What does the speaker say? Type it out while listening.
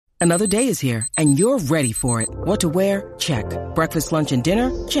Another day is here, and you're ready for it. What to wear? Check. Breakfast, lunch, and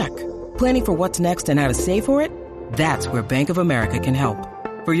dinner? Check. Planning for what's next and how to save for it? That's where Bank of America can help.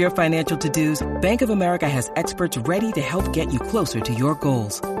 For your financial to-dos, Bank of America has experts ready to help get you closer to your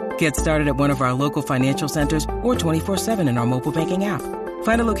goals. Get started at one of our local financial centers or 24/7 in our mobile banking app.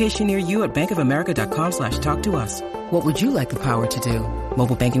 Find a location near you at bankofamerica.com/talktous. What would you like the power to do?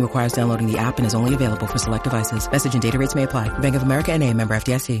 Mobile banking requires downloading the app and is only available for select devices. Message and data rates may apply. Bank of America N.A., member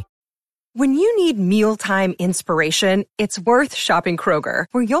FDIC. When you need mealtime inspiration, it's worth shopping Kroger,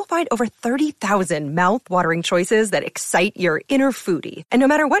 where you'll find over 30,000 mouth-watering choices that excite your inner foodie. And no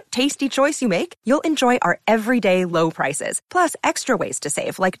matter what tasty choice you make, you'll enjoy our everyday low prices, plus extra ways to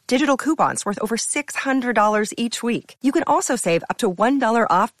save, like digital coupons worth over $600 each week. You can also save up to $1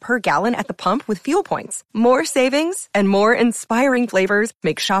 off per gallon at the pump with fuel points. More savings and more inspiring flavors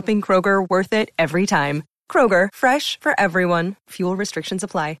make shopping Kroger worth it every time. Kroger, fresh for everyone. Fuel restrictions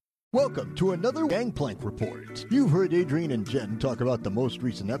apply. Welcome to another Gangplank Report. You've heard Adrian and Jen talk about the most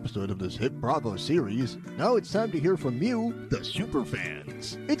recent episode of this hit Bravo series. Now it's time to hear from you, the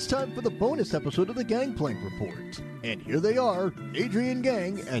superfans. It's time for the bonus episode of the Gangplank Report. And here they are, Adrian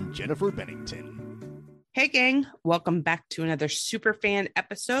Gang and Jennifer Bennington. Hey gang, welcome back to another superfan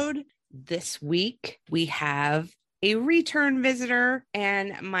episode. This week we have a return visitor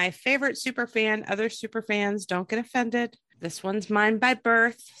and my favorite superfan. Other superfans, don't get offended. This one's mine by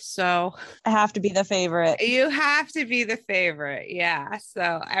birth, so I have to be the favorite. You have to be the favorite, yeah.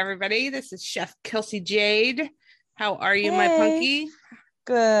 So everybody, this is Chef Kelsey Jade. How are you, my punky?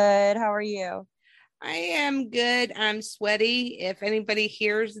 Good. How are you? I am good. I'm sweaty. If anybody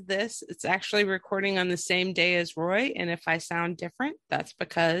hears this, it's actually recording on the same day as Roy, and if I sound different, that's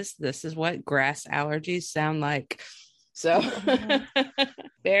because this is what grass allergies sound like. So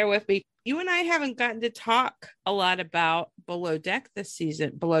bear with me. You and I haven't gotten to talk a lot about Below Deck this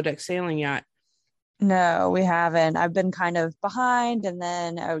season, Below Deck Sailing Yacht. No, we haven't. I've been kind of behind, and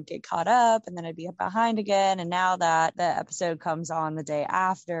then I would get caught up, and then I'd be behind again. And now that the episode comes on the day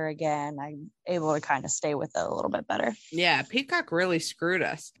after again, I'm able to kind of stay with it a little bit better. Yeah, Peacock really screwed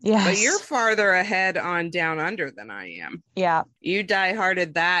us. Yeah, but you're farther ahead on Down Under than I am. Yeah, you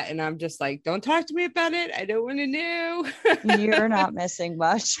die-hearted that, and I'm just like, don't talk to me about it. I don't want to know. You're not missing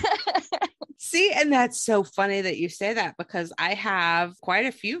much. See, and that's so funny that you say that, because I have quite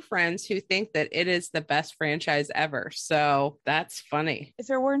a few friends who think that it is the best franchise ever. So that's funny.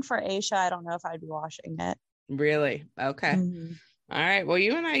 If it weren't for Aisha, I don't know if I'd be watching it. Really? Okay. Mm-hmm. All right. Well,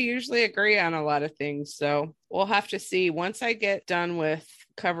 you and I usually agree on a lot of things. So we'll have to see. Once I get done with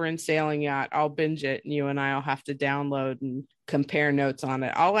covering Sailing Yacht, I'll binge it, and you and I will have to download and compare notes on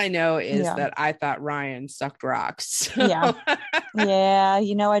it. All I know is that I thought Ryan sucked rocks. So. Yeah. Yeah.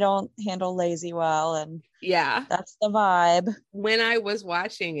 I don't handle lazy well, and that's the vibe. When I was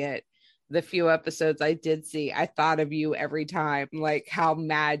watching it, the few episodes I did see, I thought of you every time, like how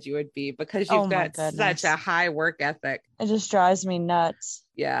mad you would be, because you've got such a high work ethic. It just drives me nuts.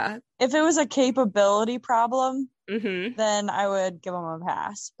 Yeah. If it was a capability problem, mm-hmm. then I would give them a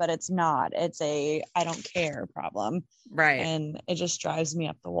pass, but it's not. It's a I don't care problem. Right. And it just drives me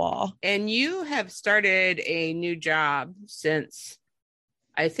up the wall. And you have started a new job since,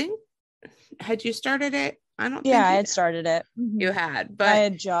 I think, had you started it? I don't think I had started it. You had, but I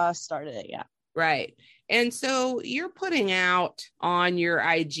had just started it. Yeah. Right. And so you're putting out on your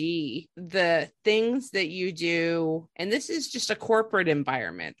IG the things that you do. And this is just a corporate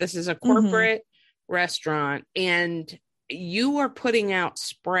environment. This is a corporate restaurant. And you are putting out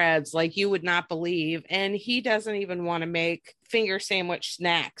spreads like you would not believe. And he doesn't even want to make finger sandwich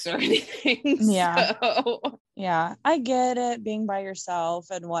snacks or anything. Yeah. So. Yeah, I get it, being by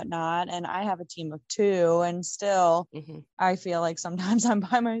yourself and whatnot. And I have a team of 2, and still I feel like sometimes I'm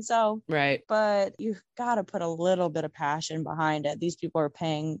by myself. Right. But you've got to put a little bit of passion behind it. These people are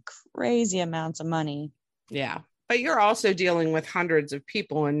paying crazy amounts of money. Yeah. But you're also dealing with hundreds of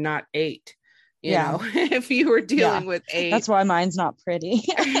people and not 8. You know, if you were dealing with 8. That's why mine's not pretty.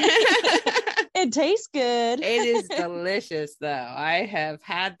 It tastes good. It is delicious, though. I have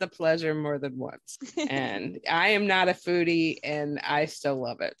had the pleasure more than once. And I am not a foodie, and I still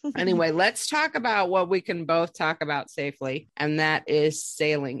love it. Anyway, let's talk about what we can both talk about safely, and that is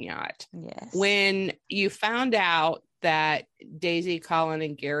Sailing Yacht. Yes. When you found out that Daisy, Colin,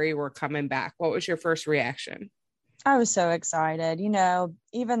 and Gary were coming back, what was your first reaction? I was so excited.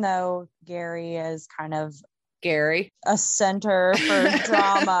 Even though Gary is kind of a center for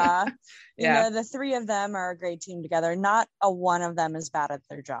drama, you know, the 3 of them are a great team together. Not a one of them is bad at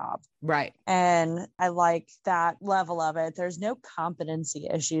their job. Right. And I like that level of it. There's no competency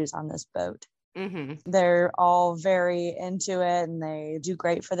issues on this boat. They're all very into it and they do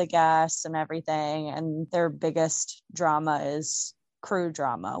great for the guests and everything. And their biggest drama is crew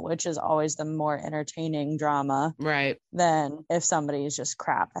drama, which is always the more entertaining drama, right, than if somebody's just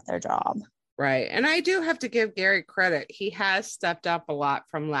crap at their job. Right. And I do have to give Gary credit. He has stepped up a lot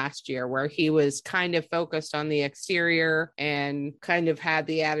from last year, where he was kind of focused on the exterior and kind of had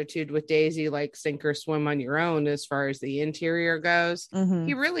the attitude with Daisy, like sink or swim on your own as far as the interior goes.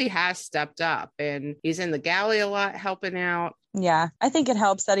 He really has stepped up, and he's in the galley a lot helping out. Yeah, I think it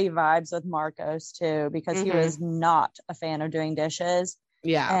helps that he vibes with Marcos too, because he was not a fan of doing dishes.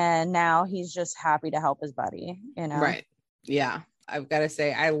 Yeah. And now he's just happy to help his buddy, you know? Right. Yeah. I've got to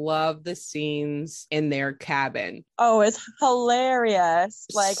say, I love the scenes in their cabin. Oh, it's hilarious.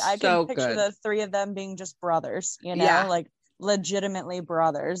 Like, I can picture the three of them being just brothers, you know, like legitimately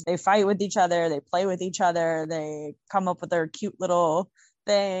brothers. They fight with each other. They play with each other. They come up with their cute little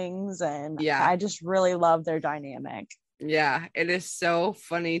things. And I just really love their dynamic. Yeah, it is so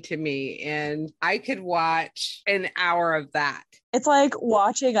funny to me. And I could watch an hour of that. It's like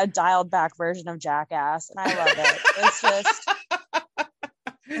watching a dialed back version of Jackass. And I love it. It's just...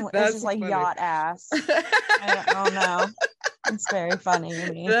 It's just like funny. Yacht ass. I don't know. It's very funny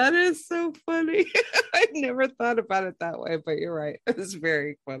to me. That is so funny. I never thought about it that way, but you're right. It's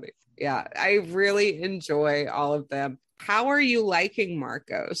very funny. Yeah, I really enjoy all of them. How are you liking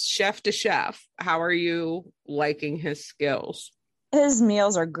Marcos, chef to chef? How are you liking his skills? His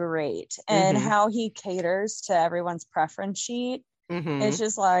meals are great, and how he caters to everyone's preference sheet. It's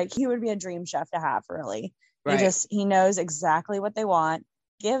just like, he would be a dream chef to have, really. Right. He knows exactly what they want,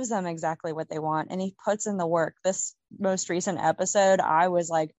 gives them exactly what they want, and he puts in the work. This most recent episode, I was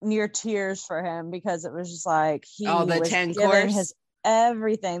like near tears for him, because it was just like he was 10 giving course? his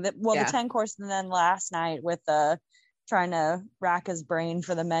everything. The 10 course, and then last night with the trying to rack his brain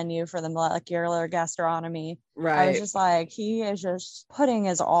for the menu for the molecular gastronomy. Right. I was just like, he is just putting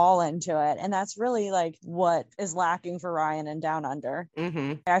his all into it. And that's really like what is lacking for Ryan and Down Under.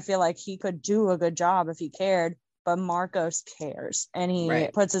 I feel like he could do a good job if he cared, but Marcos cares, and he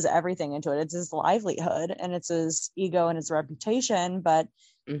puts his everything into it. It's his livelihood, and it's his ego and his reputation, but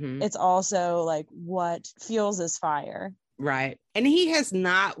it's also like what fuels his fire. Right. And he has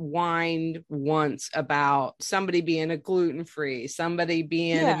not whined once about somebody being a gluten-free, somebody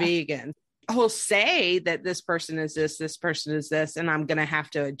being a vegan. He'll say that this person is this person is this, and I'm going to have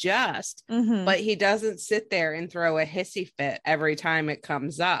to adjust. But he doesn't sit there and throw a hissy fit every time it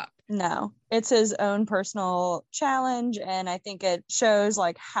comes up. No, it's his own personal challenge. And I think it shows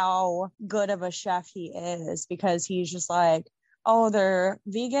like how good of a chef he is, because he's just like, oh, they're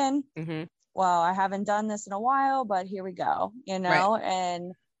vegan. Well, I haven't done this in a while, but here we go, you know,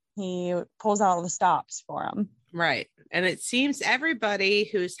 and he pulls out all the stops for him. Right. And it seems everybody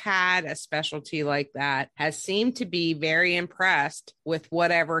who's had a specialty like that has seemed to be very impressed with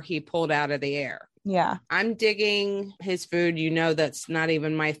whatever he pulled out of the air. Yeah. I'm digging his food. You know, that's not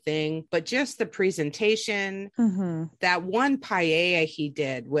even my thing, but just the presentation, that one paella he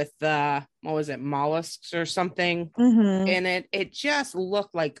did with the, what was it, mollusks or something in it. It just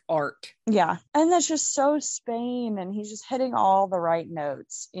looked like art. Yeah. And that's just so Spain. And he's just hitting all the right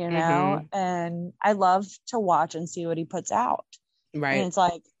notes, you know, and I love to watch and see what he puts out. Right. And it's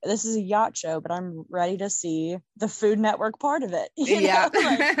like, this is a yacht show, but I'm ready to see the Food Network part of it. You know?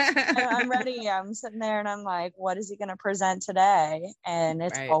 Like, I'm ready. I'm sitting there and I'm like, what is he going to present today? And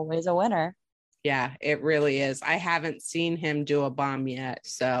it's always a winner. Yeah, it really is. I haven't seen him do a bomb yet.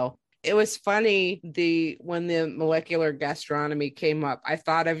 So it was funny, when the molecular gastronomy came up, I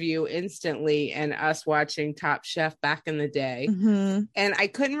thought of you instantly and us watching Top Chef back in the day. And I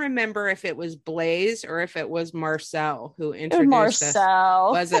couldn't remember if it was Blaze or if it was Marcel who introduced us.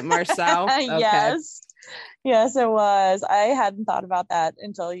 Was it Marcel? Okay. Yes, it was. I hadn't thought about that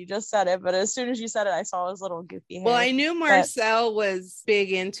until you just said it. But as soon as you said it, I saw his little goofy hair. Well, I knew Marcel was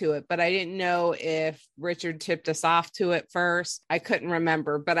big into it, but I didn't know if Richard tipped us off to it first. I couldn't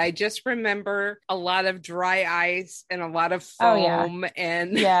remember, but I just remember a lot of dry ice and a lot of foam.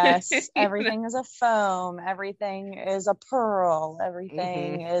 And yes, everything is a foam. Everything is a pearl.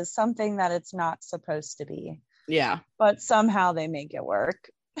 Everything is something that it's not supposed to be. Yeah. But somehow they make it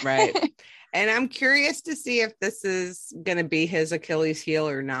work. Right. And I'm curious to see if this is going to be his Achilles heel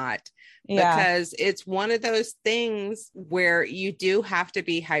or not. Yeah. Because it's one of those things where you do have to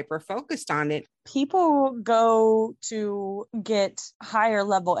be hyper focused on it. People go to get higher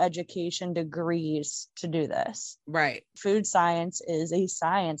level education degrees to do this. Right. Food science is a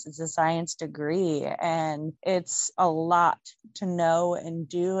science. It's a science degree, and it's a lot to know and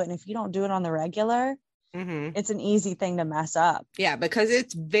do. And if you don't do it on the regular, it's an easy thing to mess up. Yeah, because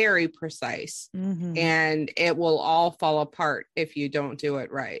it's very precise Mm-hmm. and it will all fall apart if you don't do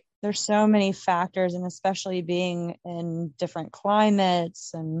it right. There's so many factors, and especially being in different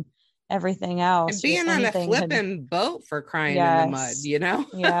climates and everything else. And being on a flipping boat, for crying in the mud, you know?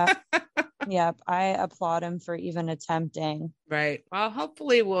 Yeah. Yep. I applaud him for even attempting. Right. Well,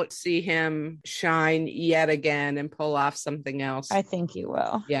 hopefully we'll see him shine yet again and pull off something else. I think he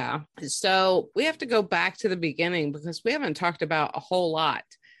will. Yeah. So we have to go back to the beginning because we haven't talked about a whole lot.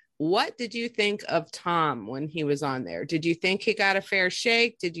 What did you think of Tom when he was on there? Did you think he got a fair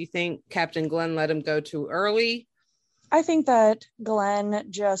shake? Did you think Captain Glenn let him go too early? I think that Glenn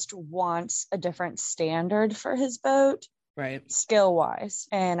just wants a different standard for his boat. Right. Skill wise.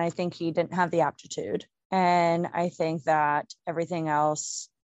 And I think he didn't have the aptitude. And I think that everything else,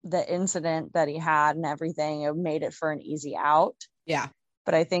 the incident that he had and everything, it made it for an easy out. Yeah.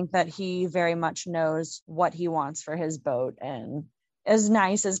 But I think that he very much knows what he wants for his boat. And as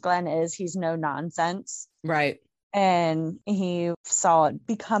nice as Glenn is, he's no nonsense. Right. And he saw it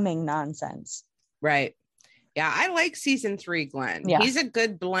becoming nonsense. Right. Yeah, I like season 3, Glenn. Yeah. He's a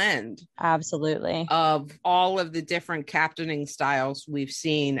good blend. Absolutely. Of all of the different captaining styles we've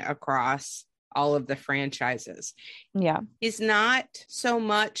seen across all of the franchises. Yeah. He's not so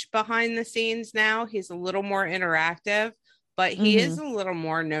much behind the scenes now. He's a little more interactive, but he is a little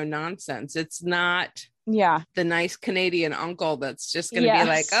more no nonsense. It's not the nice Canadian uncle that's just going to be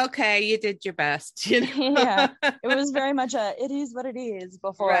like, okay, you did your best. You know? Yeah. It was very much it is what it is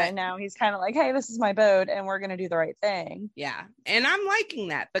before. Right. And now he's kind of like, hey, this is my boat and we're going to do the right thing. Yeah. And I'm liking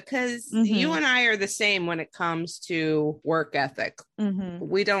that because you and I are the same when it comes to work ethic.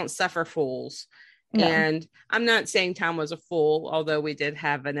 We don't suffer fools. No. And I'm not saying Tom was a fool, although we did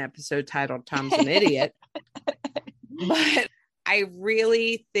have an episode titled Tom's an Idiot. But I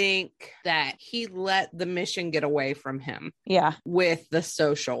really think that he let the mission get away from him. Yeah. With the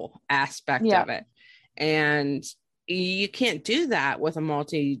social aspect of it. And you can't do that with a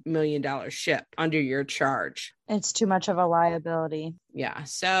multi-million-dollar ship under your charge. It's too much of a liability. Yeah.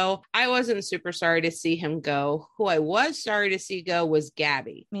 So I wasn't super sorry to see him go. Who I was sorry to see go was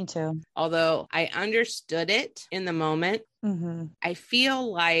Gabby. Me too. Although I understood it in the moment. I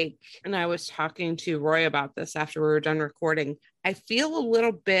feel like, and I was talking to Roy about this after we were done recording, I feel a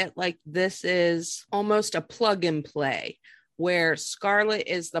little bit like this is almost a plug and play, where Scarlett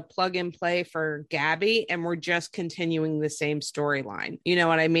is the plug and play for Gabby and we're just continuing the same storyline. You know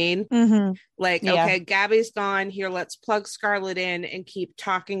what I mean? Like, okay, Gabby's gone here. Let's plug Scarlett in and keep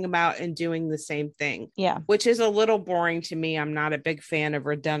talking about and doing the same thing. Yeah. Which is a little boring to me. I'm not a big fan of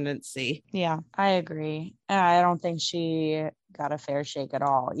redundancy. Yeah, I agree. I don't think she got a fair shake at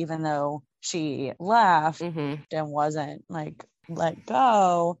all, even though she left and wasn't like let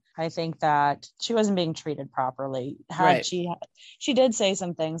go. I think that she wasn't being treated properly. She did say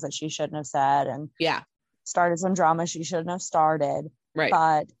some things that she shouldn't have said and started some drama she shouldn't have started. Right.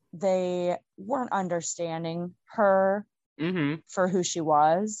 But they weren't understanding her for who she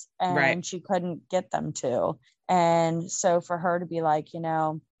was, and she couldn't get them to. And so for her to be like, you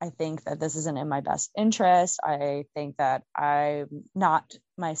know, I think that this isn't in my best interest. I think that I'm not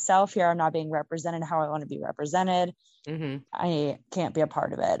myself here. I'm not being represented how I want to be represented. I can't be a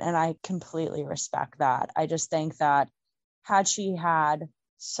part of it. And I completely respect that. I just think that had she had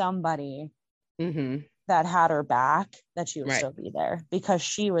somebody that had her back, that she would still be there because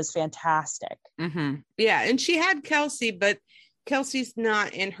she was fantastic. Yeah. And she had Kelsey, but Kelsey's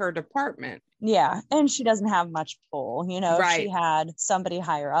not in her department. Yeah. And she doesn't have much pull, you know, she had somebody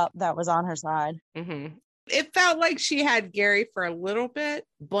higher up that was on her side. It felt like she had Gary for a little bit,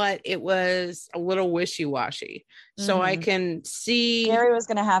 but it was a little wishy-washy. So I can see Gary was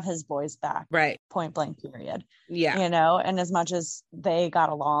going to have his boys back. Right. Point blank period. Yeah. You know, and as much as they got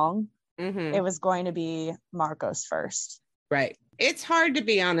along, it was going to be Marcos first. Right. It's hard to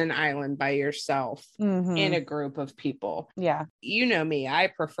be on an island by yourself in a group of people. Yeah. You know me, I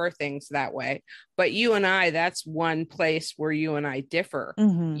prefer things that way. But you and I, that's one place where you and I differ.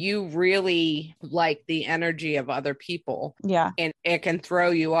 You really like the energy of other people. Yeah. And it can throw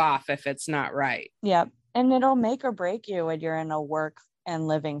you off if it's not right. Yeah. And it'll make or break you when you're in a work and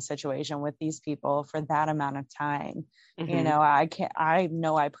living situation with these people for that amount of time. You know, I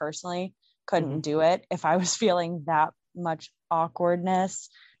know I personally couldn't do it if I was feeling that much awkwardness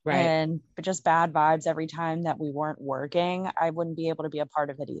and just bad vibes every time that we weren't working. I wouldn't be able to be a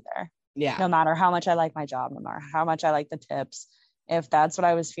part of it either. Yeah. No matter how much I like my job, no matter how much I like the tips, if that's what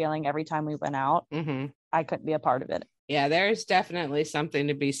I was feeling every time we went out, I couldn't be a part of it. Yeah, there's definitely something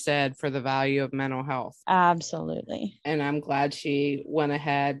to be said for the value of mental health. Absolutely. And I'm glad she went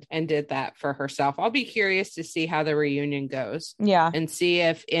ahead and did that for herself. I'll be curious to see how the reunion goes. Yeah. And see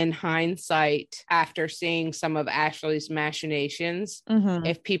if in hindsight, after seeing some of Ashley's machinations,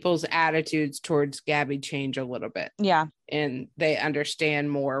 if people's attitudes towards Gabby change a little bit. Yeah. And they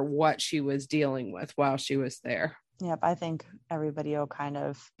understand more what she was dealing with while she was there. Yep, I think everybody will kind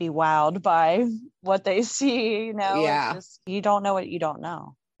of be wowed by what they see, you know? Yeah. It's just, you don't know what you don't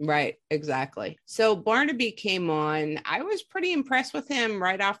know. Right, exactly. So Barnaby came on. I was pretty impressed with him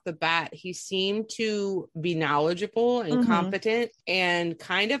right off the bat. He seemed to be knowledgeable and competent and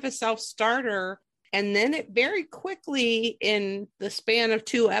kind of a self-starter. And then it very quickly, in the span of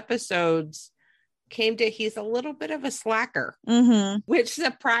 2 episodes, came to he's a little bit of a slacker, which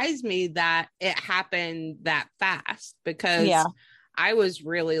surprised me that it happened that fast, because I was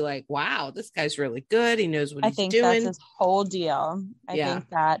really like, wow, this guy's really good. He knows what he's doing. I think that's his whole deal. I think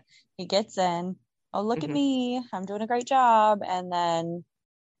that he gets in, oh, look at me, I'm doing a great job, and then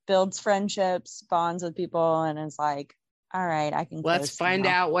builds friendships, bonds with people, and is like, all right, I can. Let's find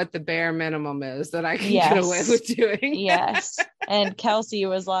out what the bare minimum is that I can get away with doing. Yes. And Kelsey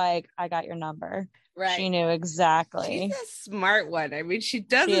was like, I got your number. Right. She knew exactly. She's a smart one. I mean, she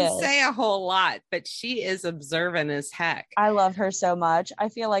doesn't say a whole lot, but she is observant as heck. I love her so much. I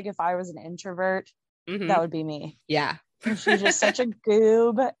feel like if I was an introvert, that would be me. Yeah. She's just such a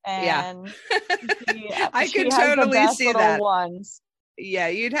goob. And I could totally see that. Ones. Yeah,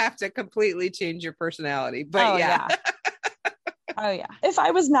 you'd have to completely change your personality. But Oh, yeah. If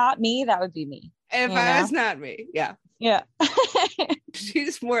I was not me, that would be me. If I was not me. Yeah. Yeah.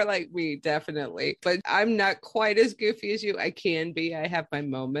 She's more like me, definitely. But I'm not quite as goofy as you. I can be. I have my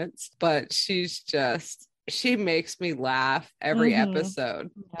moments. But she makes me laugh every episode.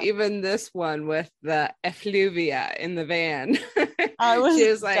 Yep. Even this one with the effluvia in the van. I was, she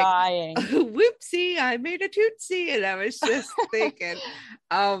was like, dying. Whoopsie, I made a tootsie. And I was just thinking,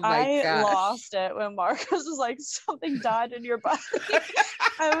 oh my gosh. I lost it when Marcus was like, something died in your body.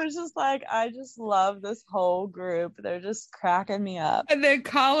 I was just like, I just love this whole group. They're just cracking me up. And then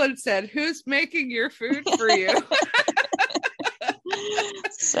Colin said, who's making your food for you?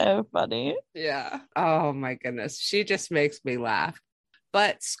 So funny. Yeah. Oh my goodness. She just makes me laugh.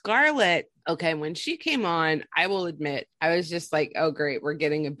 But Scarlett, okay, when she came on, I will admit, I was just like, oh, great, we're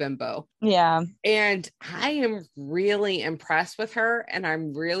getting a bimbo. Yeah. And I am really impressed with her, and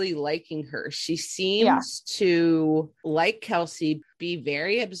I'm really liking her. She seems to, like Kelsey, be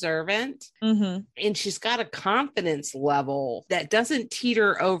very observant, and she's got a confidence level that doesn't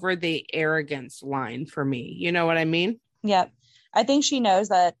teeter over the arrogance line for me. You know what I mean? Yep. I think she knows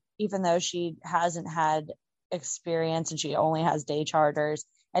that even though she hasn't had experience and she only has day charters,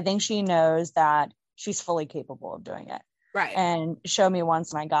 I think she knows that she's fully capable of doing it. Right. And show me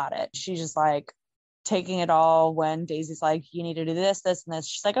once and I got it. She's just like taking it all when Daisy's like, you need to do this, this, and this.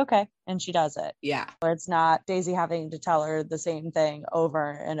 She's like, okay. And she does it. Yeah. Where it's not Daisy having to tell her the same thing over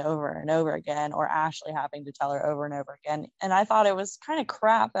and over and over again, or Ashley having to tell her over and over again. And I thought it was kind of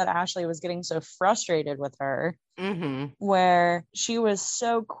crap that Ashley was getting so frustrated with her, where she was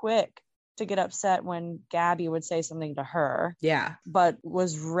so quick to get upset when Gabby would say something to her. Yeah. But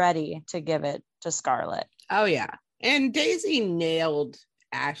was ready to give it to Scarlett. Oh, yeah. And Daisy nailed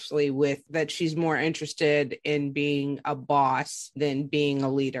Ashley with that she's more interested in being a boss than being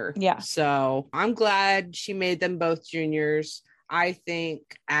a leader. Yeah. So I'm glad she made them both juniors. I think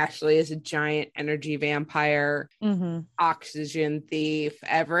Ashley is a giant energy vampire, oxygen thief,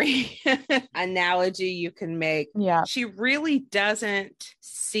 every analogy you can make. Yeah. She really doesn't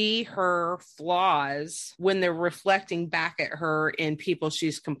see her flaws when they're reflecting back at her in people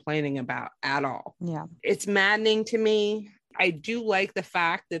she's complaining about at all. Yeah. It's maddening to me. I do like the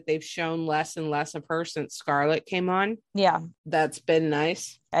fact that they've shown less and less of her since Scarlett came on. Yeah. That's been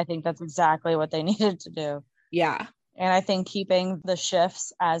nice. I think that's exactly what they needed to do. Yeah. And I think keeping the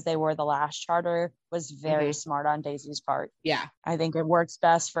shifts as they were the last charter was very smart on Daisy's part. Yeah. I think it works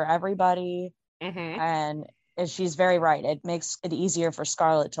best for everybody. And she's very right. It makes it easier for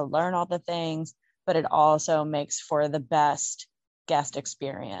Scarlett to learn all the things, but it also makes for the best guest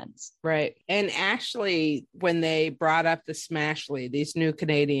experience. Right. And Ashley, when they brought up the Smashley, these new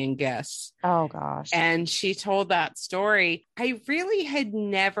Canadian guests. Oh, gosh. And she told that story. I really had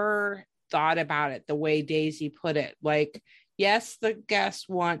never thought about it the way Daisy put it. Like, Yes, the guests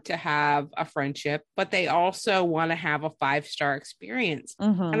want to have a friendship, but they also want to have a 5-star experience.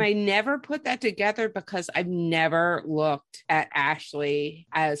 And I never put that together because I've never looked at Ashley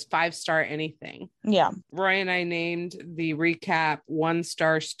as 5-star anything. Yeah. Roy and I named the recap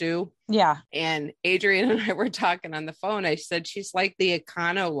 1-star stew. Yeah. And Adrian and I were talking on the phone. I said, she's like the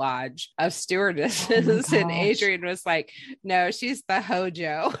Econo Lodge of stewardesses. And Adrian was like, no, she's the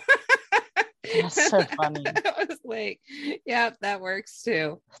Hojo. That's so funny. I was like, yep, that works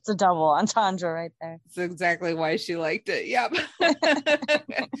too. It's a double entendre right there. That's exactly why she liked it. Yep.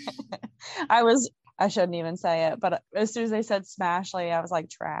 I shouldn't even say it, but as soon as they said Smashly, I was like,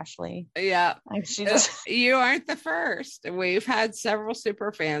 Trashly. Yeah. Like she just... You aren't the first. We've had several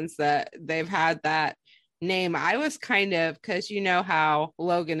super fans that they've had that name. I was kind of, because you know how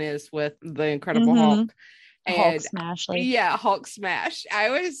Logan is with the Incredible Hulk. And Hulk Smashly. Yeah, Hulk Smash. I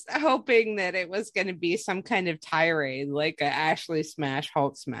was hoping that it was going to be some kind of tirade, like a Ashley Smash,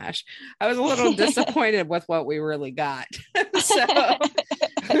 Hulk Smash. I was a little disappointed with what we really got. So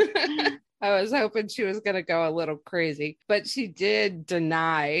I was hoping she was going to go a little crazy, but she did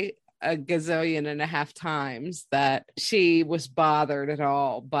deny a gazillion and a half times that she was bothered at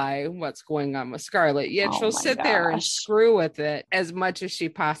all by what's going on with Scarlett. Yet she'll sit there and screw with it as much as she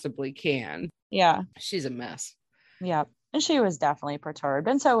possibly can. Yeah. She's a mess. Yeah. And she was definitely perturbed.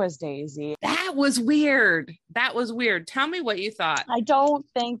 And so was Daisy. That was weird. Tell me what you thought. I don't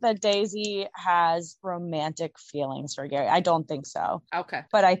think that Daisy has romantic feelings for Gary. I don't think so. Okay.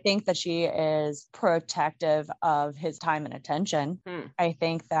 But I think that she is protective of his time and attention. I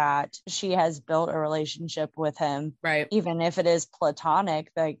think that she has built a relationship with him. Right. Even if it is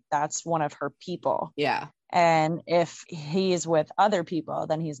platonic, like that's one of her people. Yeah. And if he's with other people,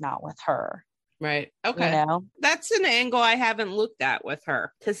 then he's not with her. Right. Okay. You know? That's an angle I haven't looked at with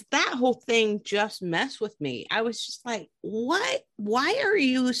her, because that whole thing just messed with me. I was just like, what? Why are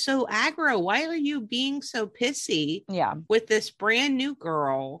you so aggro? Why are you being so pissy with this brand new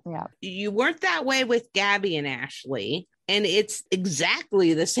girl? Yeah. You weren't that way with Gabby and Ashley. And it's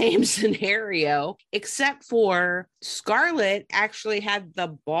exactly the same scenario, except for Scarlett actually had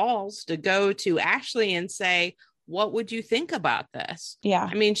the balls to go to Ashley and say, what would you think about this? Yeah.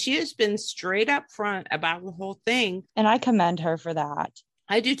 I mean, she has been straight up front about the whole thing. And I commend her for that.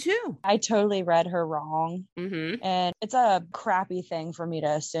 I do too. I totally read her wrong. And it's a crappy thing for me to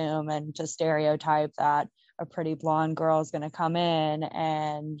assume and to stereotype that a pretty blonde girl is going to come in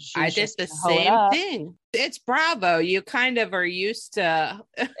and I did the same thing. It's Bravo. You kind of are used to...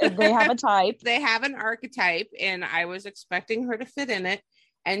 They have a type. They have an archetype, and I was expecting her to fit in it.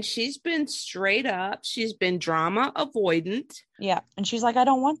 And she's been straight up. She's been drama avoidant. Yeah. And she's like, I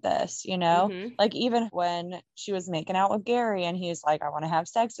don't want this, you know? Like, even when she was making out with Gary and he's like, I want to have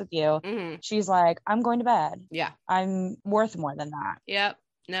sex with you. She's like, I'm going to bed. Yeah. I'm worth more than that. Yep.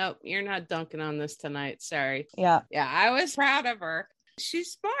 No, you're not dunking on this tonight. Sorry. Yeah. Yeah. I was proud of her.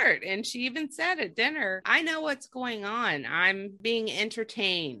 She's smart. And she even said at dinner, I know what's going on. I'm being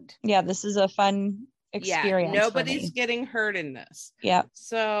entertained. Yeah. This is a fun experience. Yeah, nobody's getting hurt in this. Yeah.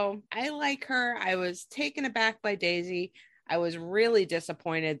 So I like her. I was taken aback by Daisy. I was really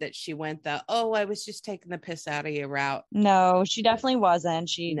disappointed that she went I was just taking the piss out of you route. No, she definitely wasn't.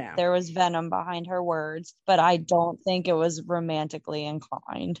 There was venom behind her words, but I don't think it was romantically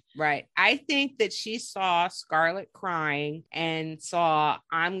inclined. Right. I think that she saw Scarlett crying and saw,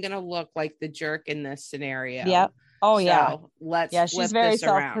 I'm going to look like the jerk in this scenario. Yep. Oh, so yeah. She's very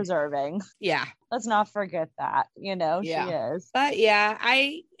self-preserving. Yeah. Let's not forget that, she is. But yeah,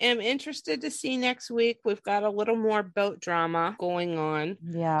 I am interested to see next week. We've got a little more boat drama going on.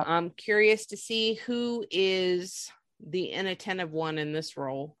 Yeah. I'm curious to see who is the inattentive one in this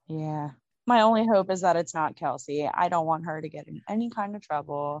role. Yeah. My only hope is that it's not Kelsey. I don't want her to get in any kind of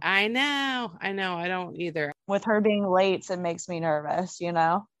trouble. I know. I don't either. With her being late, it makes me nervous,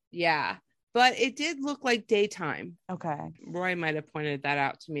 Yeah. But it did look like daytime. Okay. Roy might have pointed that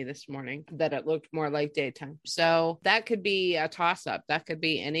out to me this morning, that it looked more like daytime. So that could be a toss-up. That could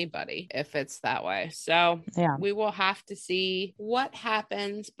be anybody if it's that way. So yeah, we will have to see what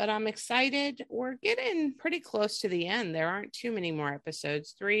happens. But I'm excited. We're getting pretty close to the end. There aren't too many more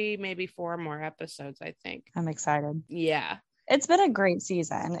episodes. 3, maybe 4 more episodes, I think. I'm excited. Yeah. It's been a great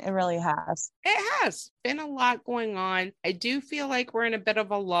season. It really has. It has been a lot going on. I do feel like we're in a bit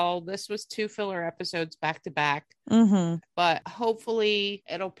of a lull. This was 2 filler episodes back to back, but hopefully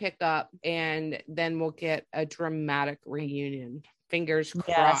it'll pick up and then we'll get a dramatic reunion. Fingers crossed.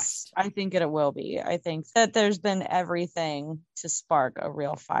 Yes, I think it will be. I think that there's been everything to spark a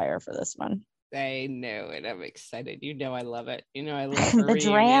real fire for this one. I know it. I'm excited. You know I love it. You know I love the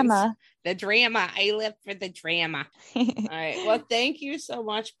drama. The drama. I live for the drama. All right. Well, thank you so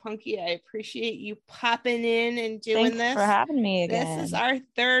much, Punky. I appreciate you popping in and doing Thanks for having me again. This is our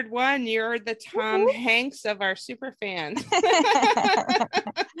third one. You're the Tom Hanks of our super fans.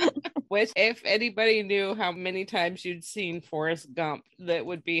 Which, if anybody knew how many times you'd seen Forrest Gump, that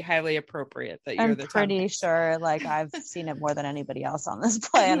would be highly appropriate. That you're the Tom pretty Hanks. Sure, like I've seen it more than anybody else on this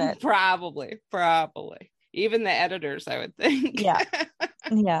planet. Probably. Even the editors, I would think. Yeah.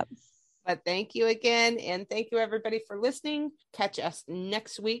 But thank you again. And thank you, everybody, for listening. Catch us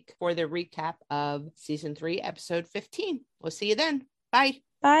next week for the recap of season 3, episode 15. We'll see you then. Bye.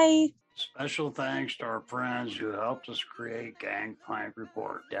 Bye. Special thanks to our friends who helped us create Gangplank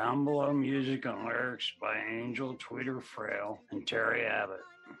Report. Down below, music and lyrics by Angel Tweeter Frail and Terry Abbott.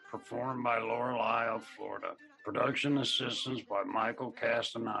 Performed by Lorelei of Florida. Production assistance by Michael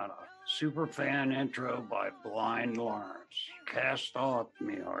Castaneda. Superfan intro by Blind Lawrence. Cast off,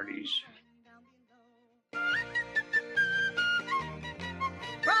 me hearties.